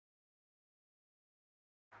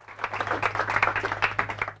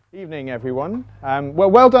Evening, everyone.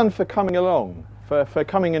 Well done for coming along, for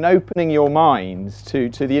coming and opening your minds to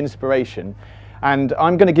the inspiration. And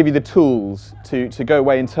I'm going to give you the tools to go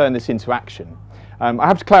away and turn this into action. I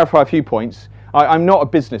have to clarify a few points. I'm not a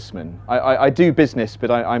businessman. I do business,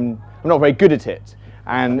 but I'm not very good at it.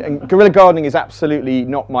 And guerrilla gardening is absolutely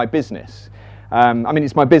not my business. I mean,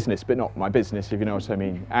 it's my business, but not my business, if you know what I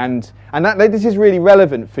mean. And this is really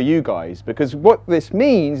relevant for you guys, because what this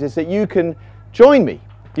means is that you can join me.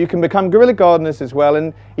 You can become guerrilla gardeners as well,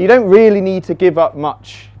 and you don't really need to give up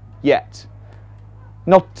much yet.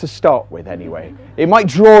 Not to start with, anyway. It might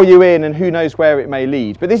draw you in, and who knows where it may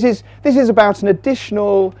lead. But this is about an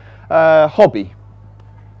additional hobby.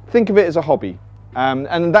 Think of it as a hobby,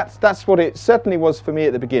 and that's what it certainly was for me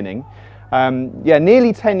at the beginning. Yeah,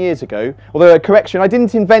 nearly 10 years ago. Although, correction, I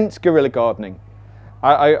didn't invent guerrilla gardening.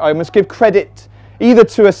 I must give credit either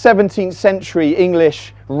to a 17th century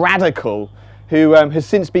English radical who has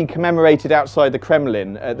since been commemorated outside the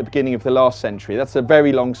Kremlin at the beginning of the last century. That's a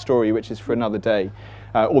very long story, which is for another day,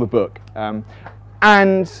 or the book.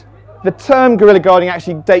 And the term guerrilla gardening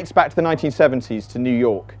actually dates back to the 1970s to New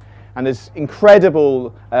York. And there's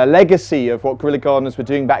incredible legacy of what guerrilla gardeners were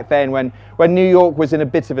doing back then when New York was in a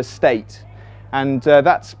bit of a state. And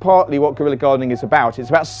that's partly what guerrilla gardening is about. It's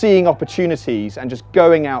about seeing opportunities and just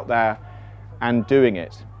going out there and doing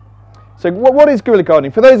it. So what is guerrilla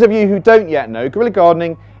gardening? For those of you who don't yet know, guerrilla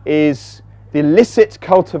gardening is the illicit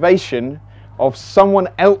cultivation of someone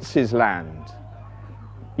else's land.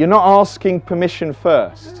 You're not asking permission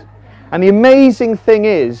first. And the amazing thing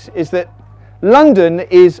is that London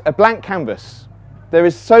is a blank canvas. There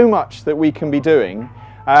is so much that we can be doing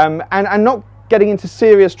and not getting into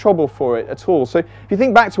serious trouble for it at all. So if you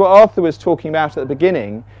think back to what Arthur was talking about at the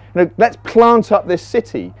beginning, let's plant up this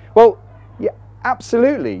city. Well, yeah,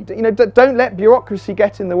 absolutely. Don't let bureaucracy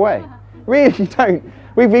get in the way. Really don't.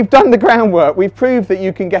 We've done the groundwork. We've proved that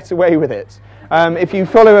you can get away with it if you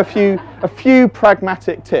follow a few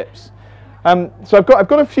pragmatic tips. So I've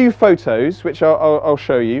got a few photos which I'll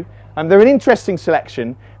show you. They're an interesting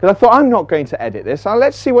selection because I thought I'm not going to edit this.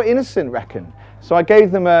 Let's see what Innocent reckon. So I gave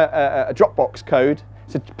them a Dropbox code.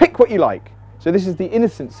 So pick what you like. So this is the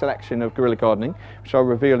Innocent selection of guerrilla gardening, which I'll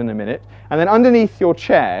reveal in a minute. And then underneath your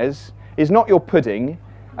chairs is not your pudding.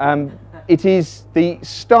 It is the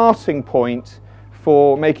starting point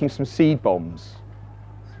for making some seed bombs.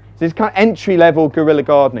 So it's kind of entry-level guerrilla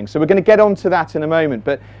gardening. So we're going to get onto that in a moment.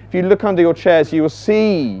 But if you look under your chairs, you will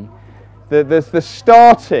see the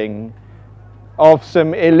starting of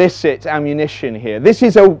some illicit ammunition here. This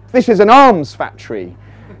is an arms factory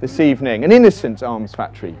this evening, an innocent arms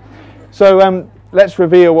factory. So let's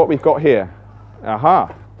reveal what we've got here.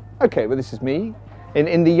 Aha. Okay, well this is me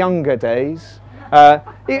in the younger days.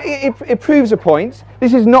 It proves a point.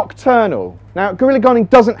 This is nocturnal. Now, guerrilla gardening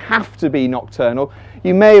doesn't have to be nocturnal.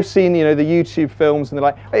 You may have seen, the YouTube films and the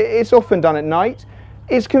like. It's often done at night.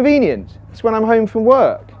 It's convenient. It's when I'm home from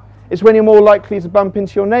work. It's when you're more likely to bump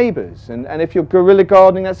into your neighbours, and if you're guerrilla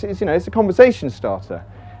gardening, it's a conversation starter.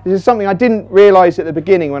 This is something I didn't realise at the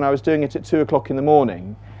beginning when I was doing it at 2 o'clock in the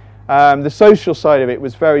morning. The social side of it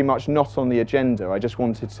was very much not on the agenda. I just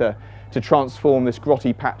wanted to transform this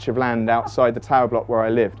grotty patch of land outside the tower block where I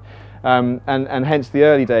lived, and hence the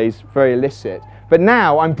early days very illicit. But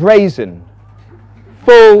now I'm brazen,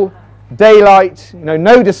 full daylight,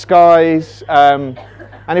 no disguise.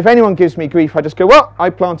 And if anyone gives me grief, I just go, well, I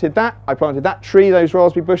planted that tree, those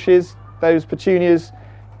raspberry bushes, those petunias,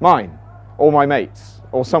 mine, or my mates,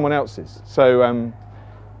 or someone else's. So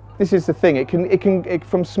this is the thing. It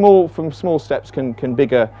from small steps can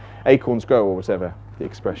bigger acorns grow, or whatever the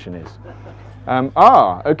expression is.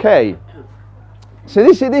 Okay. So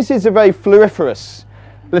this is a very floriferous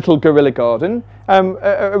little guerrilla garden,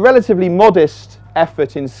 a relatively modest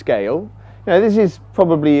effort in scale. This is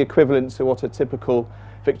probably equivalent to what a typical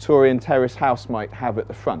Victorian terrace house might have at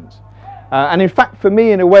the front. And in fact, for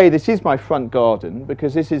me, in a way, this is my front garden,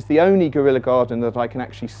 because this is the only guerrilla garden that I can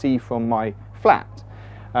actually see from my flat.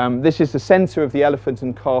 This is the centre of the Elephant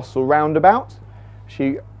and Castle roundabout, which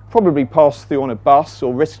you probably passed through on a bus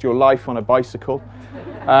or risked your life on a bicycle.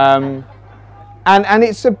 And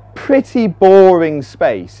it's a pretty boring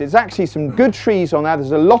space. There's actually some good trees on there.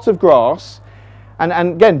 There's a lot of grass. And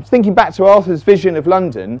again, thinking back to Arthur's vision of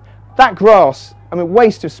London, that grass,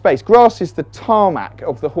 waste of space. Grass is the tarmac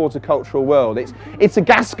of the horticultural world. It's a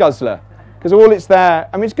gas guzzler, because all it's there,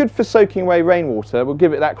 it's good for soaking away rainwater, we'll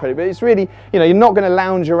give it that credit, but it's really, you're not going to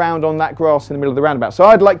lounge around on that grass in the middle of the roundabout. So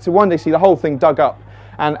I'd like to one day see the whole thing dug up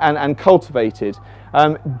and cultivated.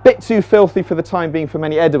 Bit too filthy for the time being for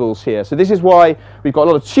many edibles here. So this is why we've got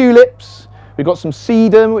a lot of tulips, We've got some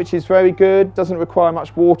sedum, which is very good, doesn't require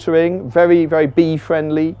much watering, very, very bee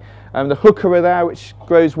friendly. The heuchera there, which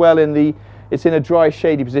grows well it's in a dry,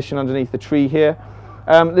 shady position underneath the tree here.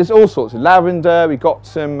 There's all sorts of lavender. We've got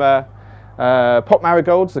some pot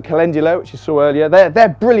marigolds, the calendula, which you saw earlier.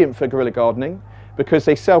 They're brilliant for guerrilla gardening because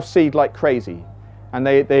they self-seed like crazy, and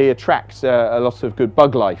they attract a lot of good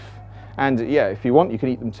bug life. And yeah, if you want, you can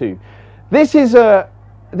eat them too. This is a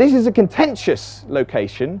contentious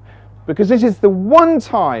location because this is the one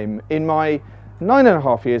time in my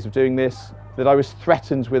 9.5 years of doing this that I was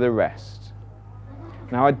threatened with arrest.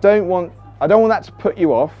 Now I don't want that to put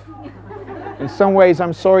you off. In some ways,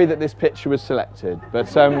 I'm sorry that this picture was selected, but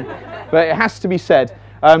it has to be said.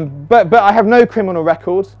 But I have no criminal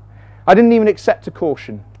record. I didn't even accept a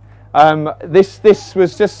caution. This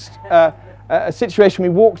was just a situation we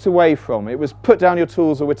walked away from. It was put down your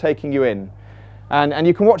tools or we're taking you in. And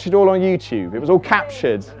you can watch it all on YouTube. It was all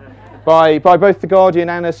captured by both The Guardian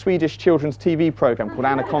and a Swedish children's TV programme called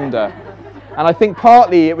Anaconda. And I think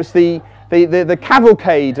partly it was the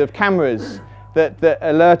cavalcade of cameras that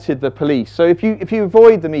alerted the police. So if you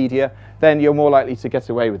avoid the media, then you're more likely to get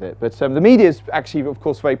away with it. But the media is actually, of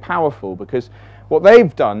course, very powerful because what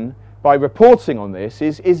they've done by reporting on this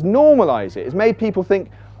is normalise it. It's made people think,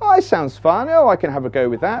 oh, it sounds fun. Oh, I can have a go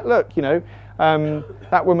with that. Look, you know,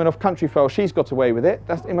 that woman off Countryfell, she's got away with it.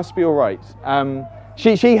 It must be all right.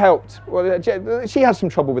 She helped. Well, she had some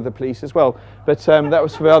trouble with the police as well, but that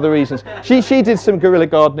was for other reasons. She did some guerrilla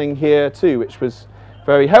gardening here too, which was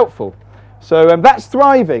very helpful. So that's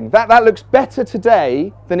thriving. That looks better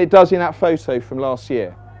today than it does in that photo from last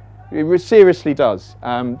year. It seriously does.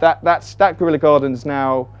 That guerrilla garden's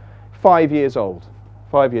now 5 years old.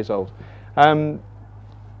 5 years old.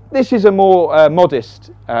 This is a more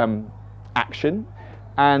modest action,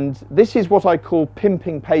 and this is what I call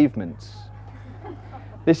pimping pavements.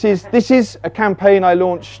 This is a campaign I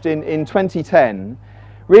launched in 2010,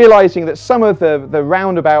 realising that some of the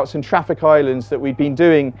roundabouts and traffic islands that we'd been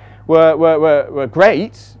doing were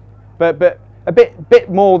great, but a bit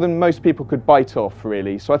more than most people could bite off,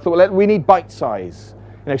 really. So I thought, we need bite size,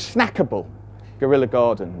 snackable guerrilla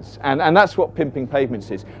gardens, and that's what pimping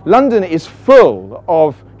pavements is. London is full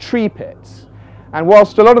of tree pits, and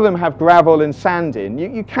whilst a lot of them have gravel and sand in,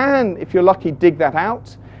 you can, if you're lucky, dig that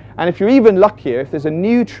out. And if you're even luckier, if there's a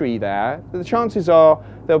new tree there, the chances are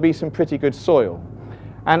there'll be some pretty good soil.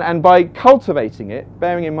 And by cultivating it,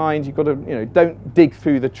 bearing in mind you've got to, don't dig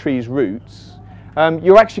through the tree's roots,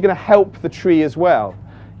 you're actually going to help the tree as well.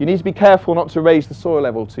 You need to be careful not to raise the soil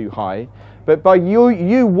level too high, but by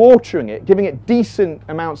you watering it, giving it decent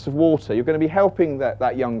amounts of water, you're going to be helping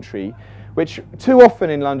that young tree, which too often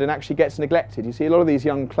in London actually gets neglected. You see a lot of these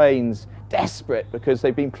young planes desperate because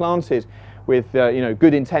they've been planted with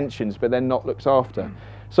good intentions, but then not looked after.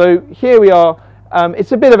 So here we are.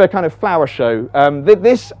 It's a bit of a kind of flower show.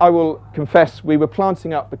 This, I will confess, we were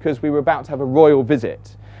planting up because we were about to have a royal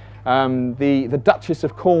visit. The Duchess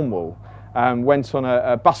of Cornwall went on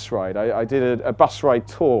a bus ride. I did a bus ride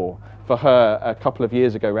tour for her a couple of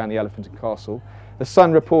years ago around the Elephant and Castle. The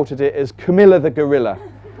Sun reported it as Camilla the Gorilla,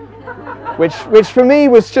 which for me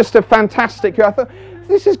was just a fantastic. I thought,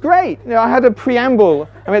 this is great. I had a preamble.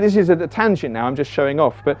 I mean, this is a tangent now. I'm just showing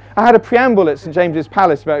off. But I had a preamble at St James's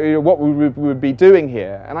Palace about what we would be doing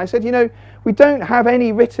here. And I said, we don't have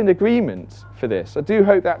any written agreement for this. I do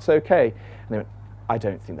hope that's okay. And they went, I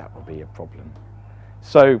don't think that will be a problem.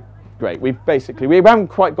 So, great. We haven't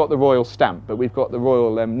quite got the royal stamp, but we've got the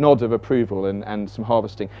royal nod of approval and some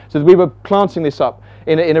harvesting. So we were planting this up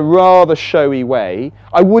in a rather showy way.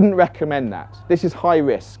 I wouldn't recommend that. This is high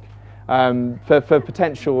risk. For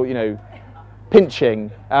potential,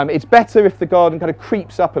 pinching. It's better if the garden kind of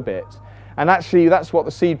creeps up a bit, and actually that's what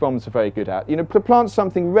the seed bombs are very good at. Plant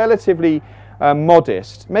something relatively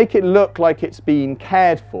modest, make it look like it's been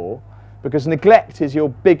cared for, because neglect is your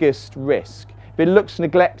biggest risk. If it looks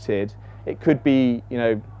neglected, it could be,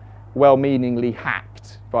 well-meaningly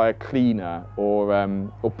hacked by a cleaner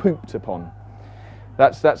or pooped upon.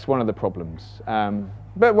 That's one of the problems.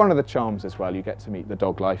 But one of the charms as well, you get to meet the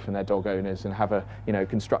dog life and their dog owners and have a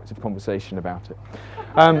constructive conversation about it.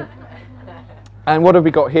 And what have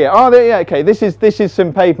we got here? Oh, yeah, okay. This is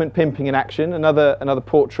some pavement pimping in action. Another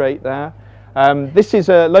portrait there. This is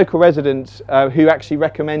a local resident who actually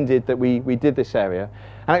recommended that we did this area.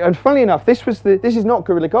 And funnily enough, this is not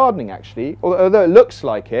guerrilla gardening actually, although it looks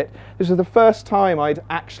like it. This was the first time I'd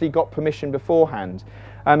actually got permission beforehand.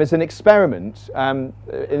 As an experiment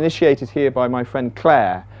initiated here by my friend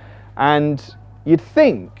Claire, and you'd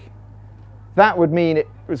think that would mean it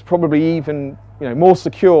was probably even more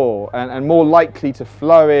secure and more likely to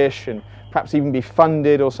flourish and perhaps even be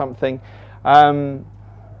funded or something.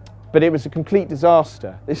 But it was a complete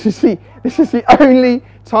disaster. This is the only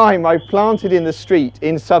time I've planted in the street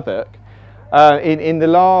in Southwark in the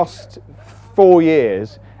last 4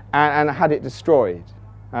 years and had it destroyed.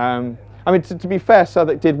 I mean, to be fair,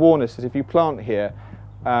 Southwark did warn us that if you plant here,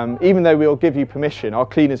 even though we'll give you permission, our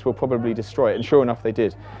cleaners will probably destroy it, and sure enough they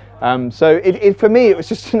did. So for me it was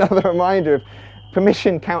just another reminder of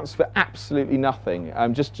permission counts for absolutely nothing.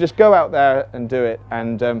 Just go out there and do it,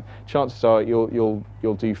 and chances are you'll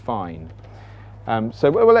do fine.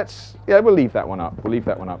 So we'll leave that one up. We'll leave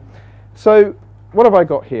that one up. So what have I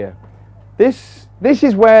got here? This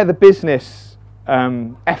is where the business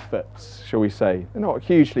efforts, shall we say, they're not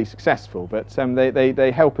hugely successful, but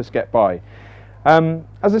they help us get by.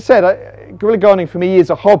 As I said, guerrilla gardening for me is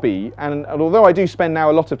a hobby, and although I do spend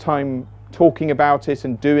now a lot of time talking about it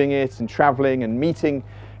and doing it and travelling and meeting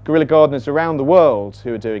guerrilla gardeners around the world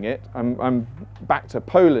who are doing it, I'm back to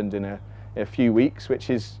Poland in a few weeks, which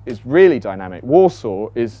is really dynamic. Warsaw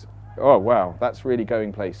is, oh wow, that's really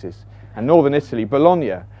going places. And northern Italy,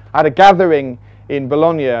 Bologna. I had a gathering in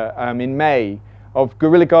Bologna in May of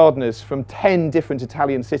guerrilla gardeners from 10 different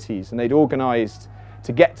Italian cities, and they'd organised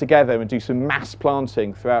to get together and do some mass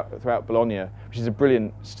planting throughout Bologna, which is a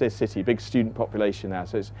brilliant city, big student population there.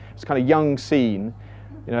 So it's kind of young scene,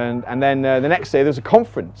 you know. And then the next day there was a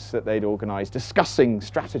conference that they'd organised discussing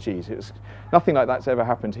strategies. It was nothing like that's ever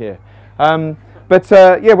happened here.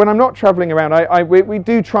 Yeah, when I'm not travelling around, we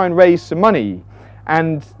do try and raise some money.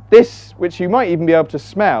 And this, which you might even be able to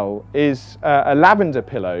smell, is a lavender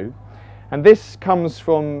pillow, and this comes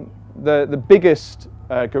from the biggest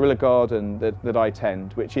guerrilla garden that I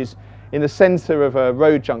tend, which is in the centre of a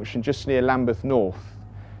road junction just near Lambeth North,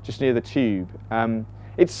 just near the tube.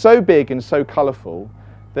 It's so big and so colourful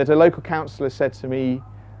that a local councillor said to me,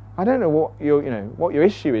 "I don't know what your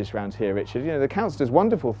issue is around here, Richard. You know, the council does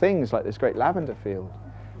wonderful things like this great lavender field."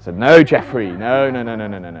 I said, "No, Jeffrey, no.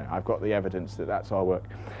 I've got the evidence that that's our work."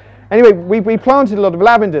 Anyway, we planted a lot of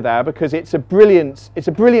lavender there because it's a brilliant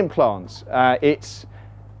plant. It's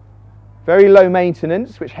very low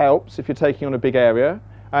maintenance, which helps if you're taking on a big area.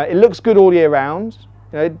 It looks good all year round.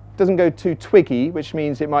 You know, it doesn't go too twiggy, which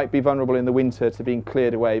means it might be vulnerable in the winter to being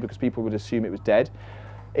cleared away because people would assume it was dead.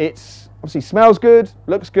 It's obviously smells good,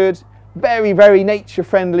 looks good, very, very nature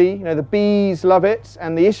friendly. You know, the bees love it,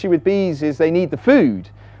 and the issue with bees is they need the food.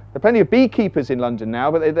 There are plenty of beekeepers in London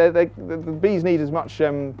now, but the bees need as much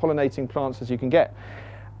pollinating plants as you can get.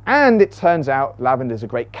 And it turns out lavender is a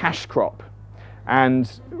great cash crop.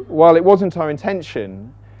 And while it wasn't our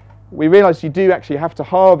intention, we realised you do actually have to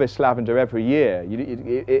harvest lavender every year.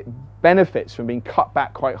 It benefits from being cut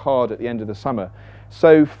back quite hard at the end of the summer.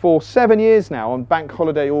 So for 7 years now, on Bank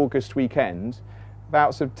Holiday August weekend,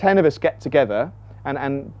 about sort of 10 of us get together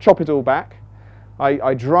and chop it all back.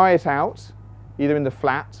 I dry it out, either in the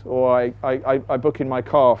flat or I book in my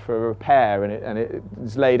car for a repair, and it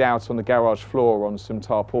is laid out on the garage floor on some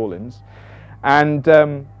tarpaulins.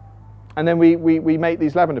 And then we make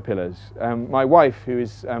these lavender pillars. My wife, who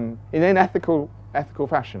is in an ethical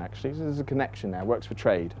fashion actually, so there's a connection there, works for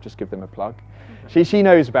trade, I'll just give them a plug. She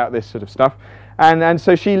knows about this sort of stuff, and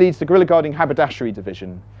so she leads the Guerrilla Gardening haberdashery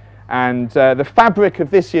division. And the fabric of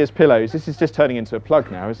this year's pillows, this is just turning into a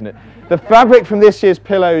plug now, isn't it? The fabric from this year's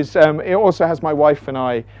pillows, it also has my wife and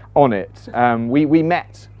I on it. We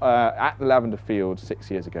met at the lavender field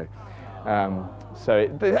 6 years ago. So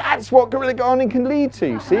that's what guerrilla gardening can lead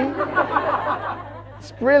to, see?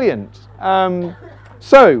 It's brilliant.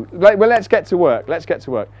 So, let's get to work.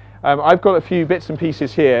 I've got a few bits and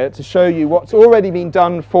pieces here to show you what's already been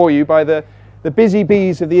done for you by the busy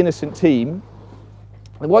bees of the Innocent team.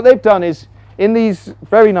 And what they've done is, in these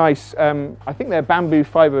very nice, I think they're bamboo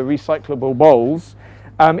fibre recyclable bowls,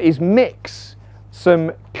 is mix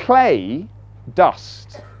some clay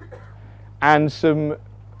dust and some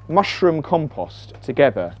mushroom compost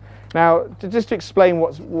together. Now, just to explain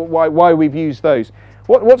why we've used those,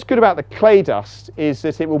 what's good about the clay dust is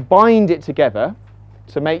that it will bind it together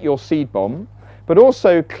to make your seed bomb, but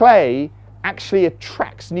also clay actually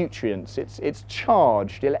attracts nutrients. It's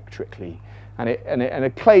charged electrically, and a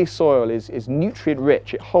clay soil is nutrient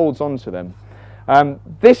rich. It holds on to them.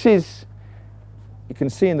 This is, you can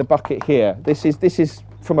see in the bucket here, this is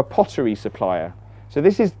from a pottery supplier. So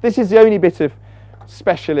this is the only bit of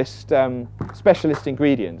specialist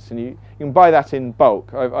ingredients, and you can buy that in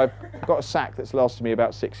bulk. I've got a sack that's lasted me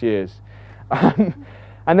about 6 years.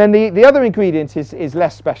 And then the other ingredient is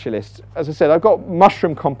less specialist. As I said, I've got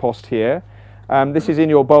mushroom compost here. This is in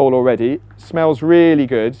your bowl already. Smells really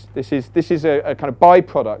good. This is a kind of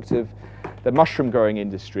byproduct of the mushroom growing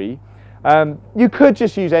industry. You could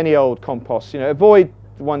just use any old compost. You know, avoid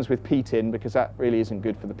the ones with peat in, because that really isn't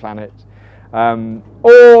good for the planet.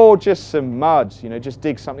 Or just some mud, you know, just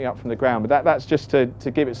dig something up from the ground, but that's just to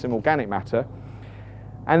give it some organic matter.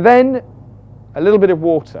 And then a little bit of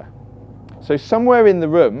water. So somewhere in the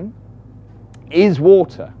room is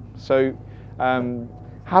water, so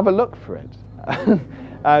have a look for it.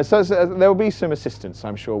 So there will be some assistance,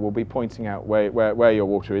 I'm sure. We'll be pointing out where your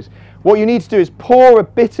water is. What you need to do is pour a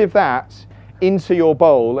bit of that into your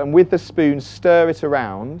bowl, and with the spoon stir it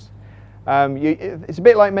around. It's a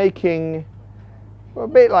bit like making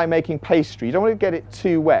pastry. You don't want to get it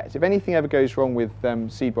too wet. If anything ever goes wrong with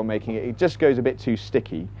seed bomb making, it just goes a bit too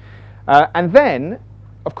sticky. And then,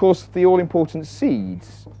 of course, the all-important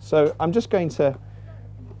seeds. So I'm just going to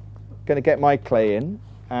get my clay in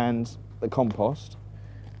and the compost.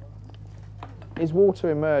 Is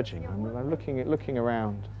water emerging? I'm looking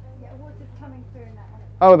around. Yeah, water's coming through in that one.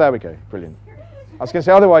 Oh, there we go. Brilliant. I was going to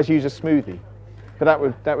say otherwise use a smoothie, but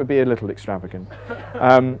that would be a little extravagant.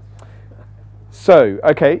 So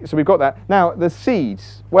we've got that. Now the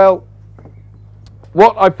seeds. Well,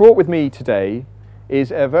 what I've brought with me today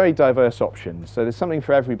is a very diverse option. So there's something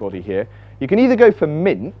for everybody here. You can either go for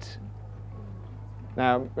mint.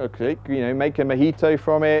 Now, okay, you know, make a mojito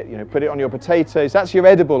from it. You know, put it on your potatoes. That's your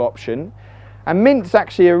edible option. And mint's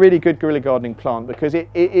actually a really good guerrilla gardening plant because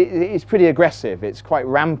it's pretty aggressive. It's quite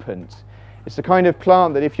rampant. It's the kind of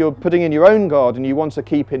plant that if you're putting in your own garden, you want to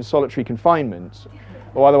keep in solitary confinement,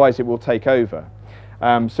 or otherwise it will take over.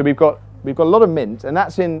 So we've got a lot of mint, and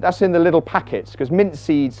that's in the little packets, because mint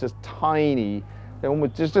seeds are tiny. They're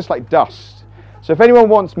almost just like dust. So if anyone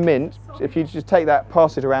wants mint, if you just take that,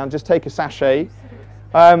 pass it around, just take a sachet.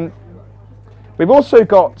 We've also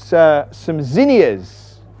got some zinnias.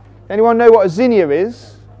 Anyone know what a zinnia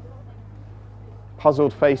is?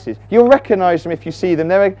 Puzzled faces. You'll recognise them if you see them.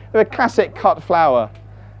 They're a classic cut flower.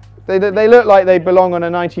 They look like they belong on a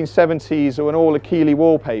 1970s or an all-Achille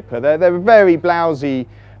wallpaper. They're very blousy,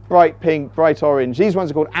 bright pink, bright orange. These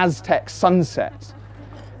ones are called Aztec Sunset.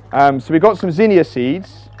 So we've got some zinnia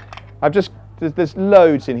seeds. There's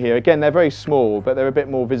loads in here. Again, they're very small, but they're a bit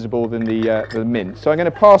more visible than the mint. So I'm going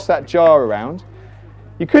to pass that jar around.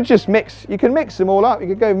 You could just mix them all up. You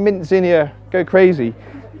could go mint, zinnia, go crazy.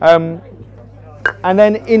 And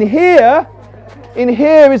then in here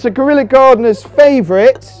is a guerrilla gardener's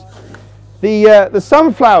favourite, the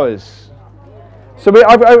sunflowers. So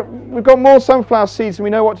we've got more sunflower seeds than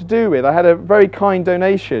we know what to do with. I had a very kind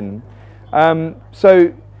donation.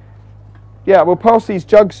 So yeah, we'll pass these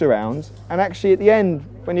jugs around, and actually at the end,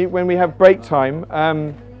 when we have break time,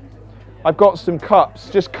 I've got some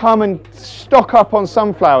cups. Just come and stock up on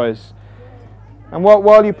sunflowers. And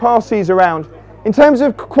while you pass these around, in terms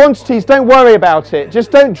of quantities, don't worry about it.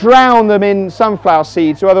 Just don't drown them in sunflower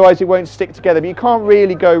seeds, or otherwise it won't stick together. But you can't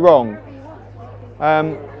really go wrong.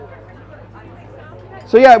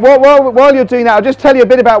 So yeah, while you're doing that, I'll just tell you a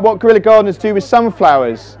bit about what guerrilla gardeners do with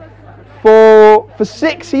sunflowers. For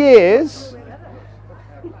 6 years,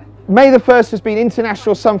 May the 1st has been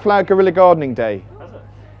International Sunflower Guerrilla Gardening Day,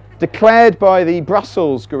 declared by the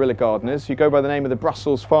Brussels guerrilla gardeners, who go by the name of the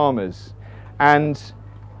Brussels farmers. And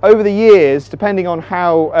over the years, depending on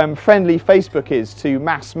how friendly Facebook is to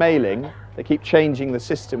mass mailing, they keep changing the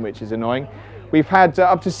system, which is annoying. We've had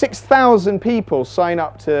up to 6,000 people sign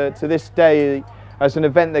up to this day as an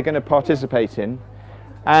event they're going to participate in.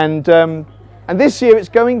 And this year it's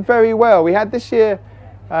going very well. We had this year,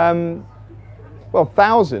 well,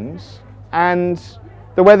 thousands, and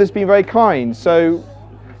the weather's been very kind. So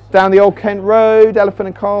down the Old Kent Road, Elephant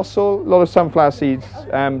and Castle, a lot of sunflower seeds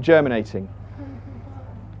germinating.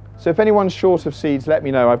 So if anyone's short of seeds, let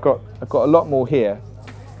me know. I've got a lot more here.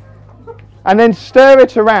 And then stir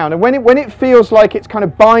it around, and when it feels like it's kind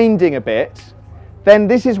of binding a bit, then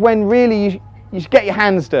this is when really you should get your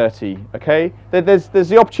hands dirty. Okay, there's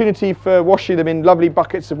the opportunity for washing them in lovely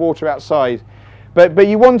buckets of water outside, but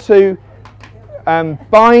you want to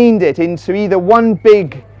bind it into either one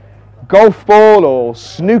big golf ball or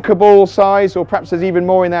snooker ball size, or perhaps there's even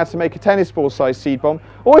more in there to make a tennis ball size seed bomb.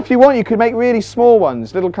 Or if you want, you could make really small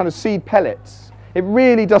ones, little kind of seed pellets. It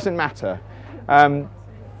really doesn't matter.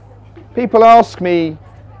 People ask me,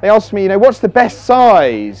 you know, what's the best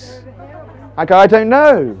size? I go, I don't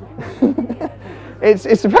know.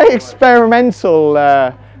 It's a very experimental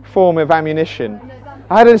form of ammunition.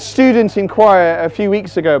 I had a student inquire a few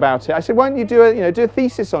weeks ago about it. I said, why don't you do a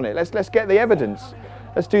thesis on it? Let's get the evidence.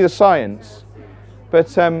 Let's do the science.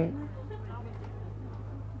 But I've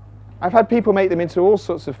had people make them into all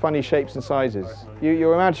sorts of funny shapes and sizes.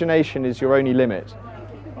 Your imagination is your only limit.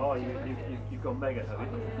 Oh, you've gone mega, have you?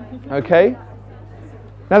 Okay.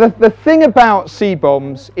 Now the thing about seed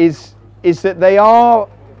bombs is is that they are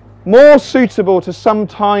more suitable to some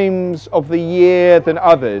times of the year than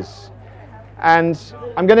others. And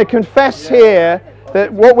I'm going to confess here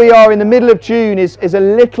that what we are in the middle of June is a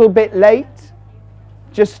little bit late,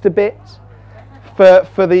 just a bit,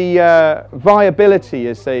 for the viability,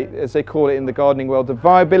 as they call it in the gardening world, the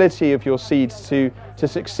viability of your seeds to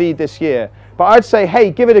succeed this year. But I'd say,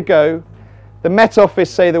 hey, give it a go. The Met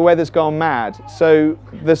Office say the weather's gone mad, so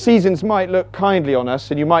the seasons might look kindly on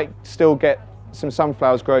us and you might still get some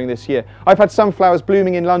sunflowers growing this year. I've had sunflowers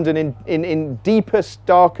blooming in London in deepest,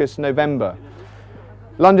 darkest November.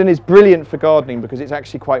 London is brilliant for gardening because it's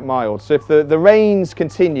actually quite mild, so if the rains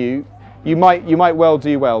continue, you might well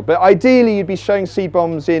do well. But ideally you'd be showing seed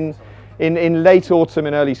bombs in late autumn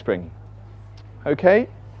and early spring. Okay?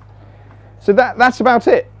 So that's about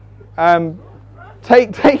it.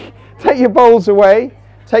 Take your bowls away,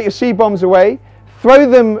 take your seed bombs away, throw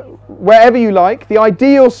them wherever you like. The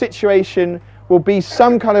ideal situation will be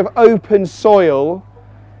some kind of open soil,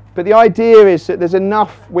 but the idea is that there's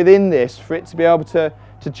enough within this for it to be able to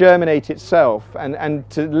germinate itself and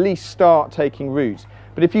to at least start taking root.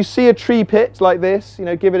 But if you see a tree pit like this, you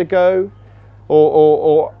know, give it a go,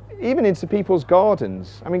 or even into people's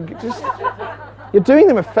gardens. I mean, just, you're doing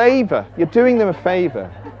them a favour. You're doing them a favour.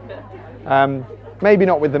 Maybe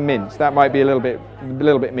not with the mint. That might be a little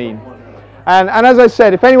bit mean. And as I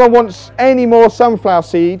said, if anyone wants any more sunflower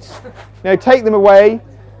seeds, you know, take them away.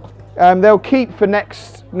 They'll keep for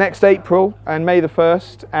next April and May the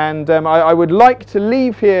 1st. And I would like to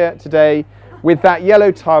leave here today with that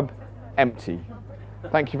yellow tub empty.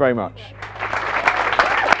 Thank you very much.